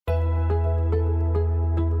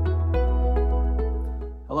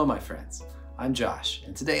Hello, my friends. I'm Josh,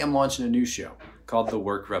 and today I'm launching a new show called The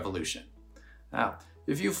Work Revolution. Now,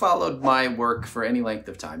 if you followed my work for any length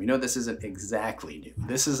of time, you know this isn't exactly new.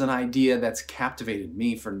 This is an idea that's captivated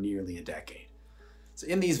me for nearly a decade. So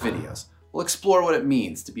in these videos, we'll explore what it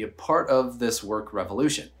means to be a part of this work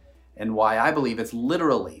revolution and why I believe it's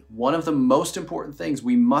literally one of the most important things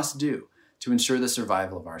we must do to ensure the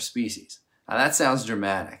survival of our species. Now that sounds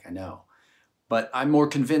dramatic, I know, but I'm more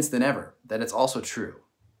convinced than ever that it's also true.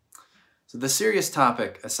 So the serious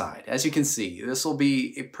topic aside, as you can see, this will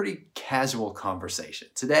be a pretty casual conversation.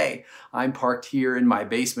 Today, I'm parked here in my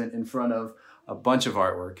basement in front of a bunch of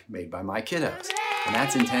artwork made by my kiddos, and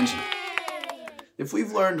that's intentional. If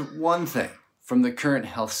we've learned one thing from the current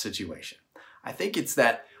health situation, I think it's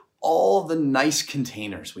that all the nice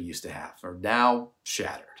containers we used to have are now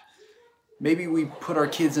shattered. Maybe we put our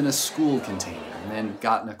kids in a school container and then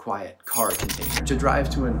got in a quiet car container to drive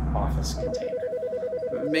to an office container.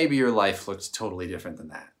 Maybe your life looked totally different than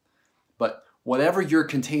that. But whatever your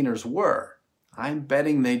containers were, I'm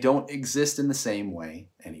betting they don't exist in the same way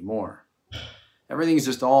anymore. Everything's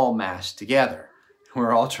just all mashed together.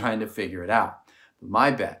 We're all trying to figure it out. But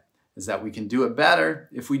my bet is that we can do it better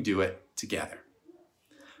if we do it together.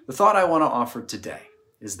 The thought I want to offer today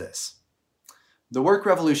is this. The work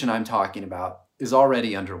revolution I'm talking about is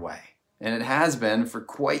already underway, and it has been for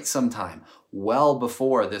quite some time, well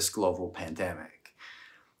before this global pandemic.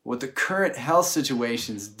 What the current health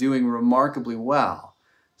situation is doing remarkably well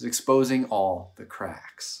is exposing all the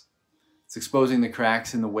cracks. It's exposing the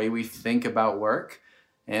cracks in the way we think about work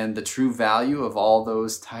and the true value of all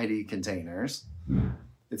those tidy containers.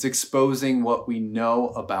 It's exposing what we know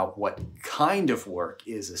about what kind of work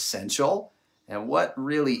is essential and what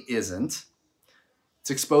really isn't. It's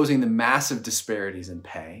exposing the massive disparities in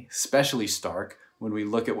pay, especially stark when we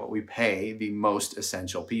look at what we pay the most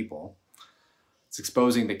essential people. It's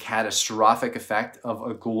exposing the catastrophic effect of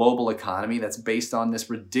a global economy that's based on this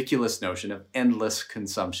ridiculous notion of endless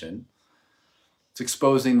consumption. It's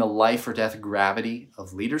exposing the life or death gravity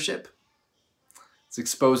of leadership. It's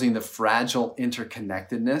exposing the fragile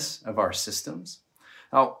interconnectedness of our systems.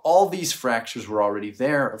 Now, all these fractures were already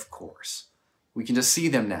there, of course. We can just see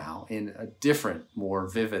them now in a different, more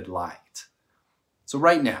vivid light. So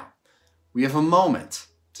right now, we have a moment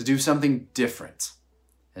to do something different.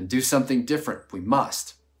 And do something different we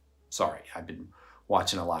must. Sorry, I've been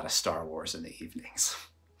watching a lot of Star Wars in the evenings.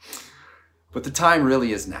 But the time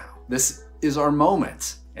really is now. This is our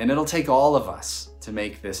moment, and it'll take all of us to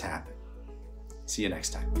make this happen. See you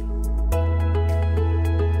next time.